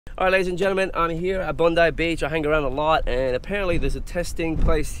Alright, ladies and gentlemen, I'm here at Bondi Beach. I hang around a lot, and apparently there's a testing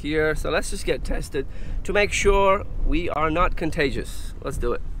place here, so let's just get tested to make sure we are not contagious. Let's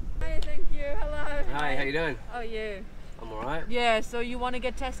do it. Hi, thank you. Hello. Hi, how you doing? How are you? I'm alright. Yeah, so you want to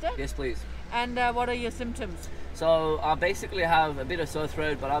get tested? Yes, please. And what are your symptoms? So I basically have a bit of sore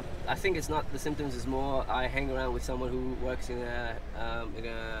throat, but I think it's not the symptoms. It's more I hang around with someone who works in a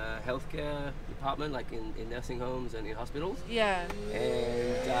healthcare department, like in nursing homes and in hospitals. Yeah.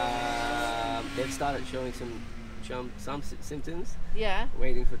 And they've started showing some symptoms. Yeah.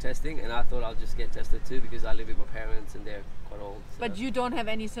 Waiting for testing, and I thought I'll just get tested too because I live with my parents and they're quite old. So. But you don't have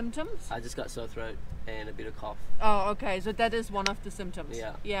any symptoms? I just got sore throat and a bit of cough. Oh, okay. So that is one of the symptoms.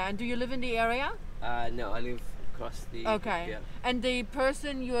 Yeah. Yeah. And do you live in the area? No, I live across the. Okay. Yeah. And the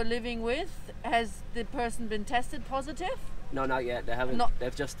person you're living with, has the person been tested positive? No, not yet. They haven't.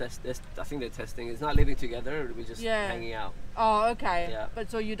 They've just tested. I think they're testing. It's not living together. We're just hanging out. Oh, okay. Yeah. But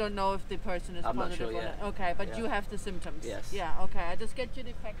so you don't know if the person is I'm positive not sure or yet. not. Okay, but you have the symptoms. Yes. Yeah. Okay. I just get you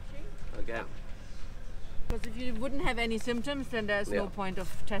the fact sheet. Okay. Because if you wouldn't have any symptoms, then there's no point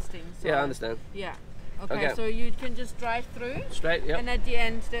of testing. So, yeah, I understand. Yeah. Okay, so you can just drive through. Straight, yep. And at the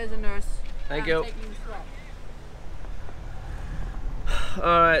end, there's a nurse. Thank you. Taking the swab.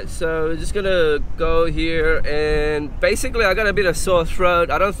 Alright, so we're just gonna go here, and basically I got a bit of sore throat.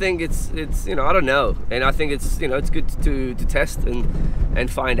 I don't think it's I don't know, and I think it's it's good to test and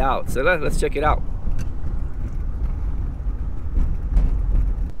find out. So let's check it out.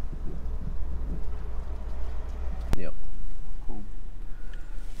 Yep. Cool.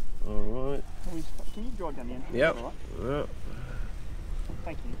 Alright. Can you drive down the entrance? Yep. All right? Yep.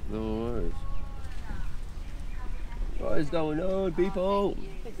 Thank you. No worries. What is going on, people?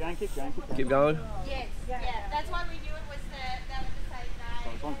 Keep going, keep going, keep going. Keep going. Yes, yeah, that's what we knew it was that was the same So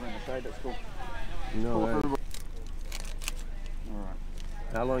day. as long as we're in the shade, that's cool. No worries. Alright.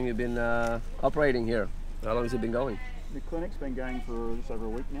 How long you been operating here? How long has it been going? The clinic's been going for just over a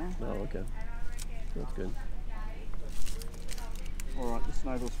week now. Oh, okay. That's good. Alright, this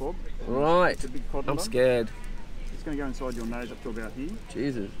nasal swab. Right. It's a big cotton I'm bud. scared. It's going to go inside your nose up to about here.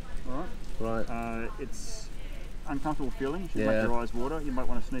 Jesus. Alright. Right. It's uncomfortable feeling. It should Yeah. make your eyes water. You might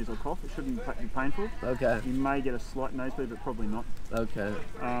want to sneeze or cough. It shouldn't be painful. Okay. You may get a slight nosebleed, but probably not. Okay.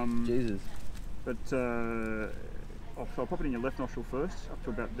 Jesus. But I'll pop it in your left nostril first, up to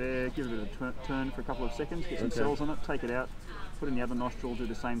about there. Give it a bit of turn for a couple of seconds. Get some cells on it. Take it out. Put it in the other nostril. Do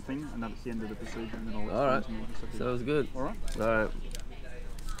the same thing, and that's the end of the procedure. And then I'll All right. explain some more stuff. Sounds good. All right. All right.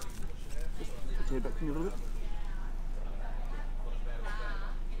 Just put your head back to me a little bit.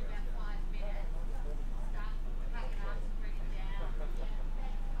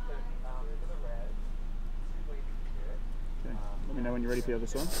 Okay. Let me know when you're ready for the other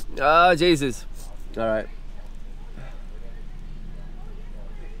side. Oh, Jesus. All right.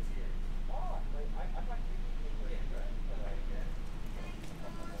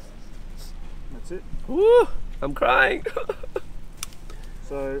 That's it. Woo! I'm crying.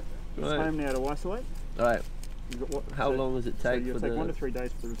 So it's Right. home now to isolate. All right. You've got what? How long does it So take you'll for take the? 1 to 3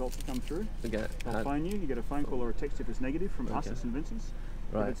 days for the results to come through. Okay. They'll phone you. You get a phone call or a text if it's negative from us Okay. at St Vincent's.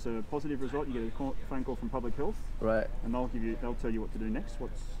 Right. If it's a positive result, you get a phone call from Public Health, Right. and they'll tell you what to do next.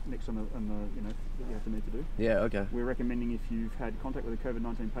 What's next on the that you have to need to do. Yeah. Okay. We're recommending if you've had contact with a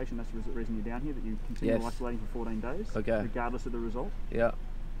COVID-19 patient, that's the reason you're down here, that you continue Yes. isolating for 14 days, Okay. regardless of the result Yeah.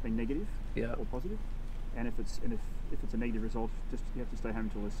 being negative Yeah. or positive. And if it's a negative result, just you have to stay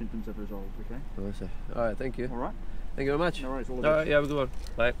home until the symptoms have resolved. Okay. All right. Thank you. All right. Thank you very much. No worries. All the All best. right. Yeah. Have a good one.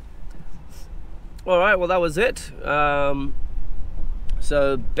 Bye. All right. Well, that was it.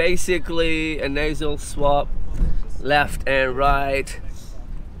 So basically, a nasal swab, left and right.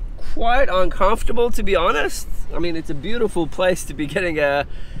 Quite uncomfortable, to be honest. I mean, it's a beautiful place to be getting a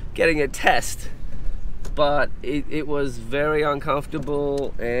test, but it was very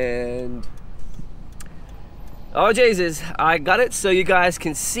uncomfortable. And oh Jesus, I got it so you guys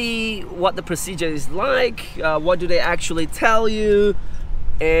can see what the procedure is like. What do they actually tell you,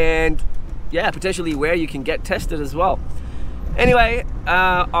 and yeah, potentially where you can get tested as well. Anyway,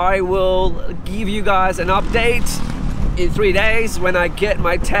 I will give you guys an update in 3 days when I get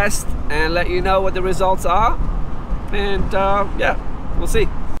my test and let you know what the results are. And yeah, we'll see.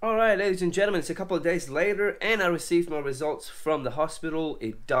 Alright, ladies and gentlemen, it's a couple of days later and I received my results from the hospital.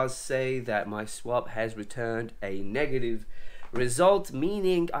 It does say that my swab has returned a negative result,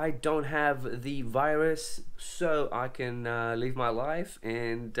 meaning I don't have the virus, so I can live my life.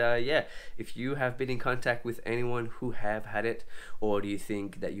 And yeah, if you have been in contact with anyone who have had it, or do you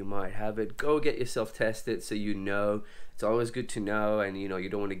think that you might have it, go get yourself tested so you know. It's always good to know, and you know, you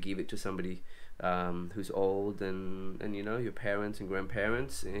don't want to give it to somebody who's old, and you know, your parents and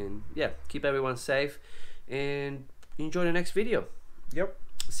grandparents, and yeah, keep everyone safe and enjoy the next video. Yep.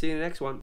 See you in the next one.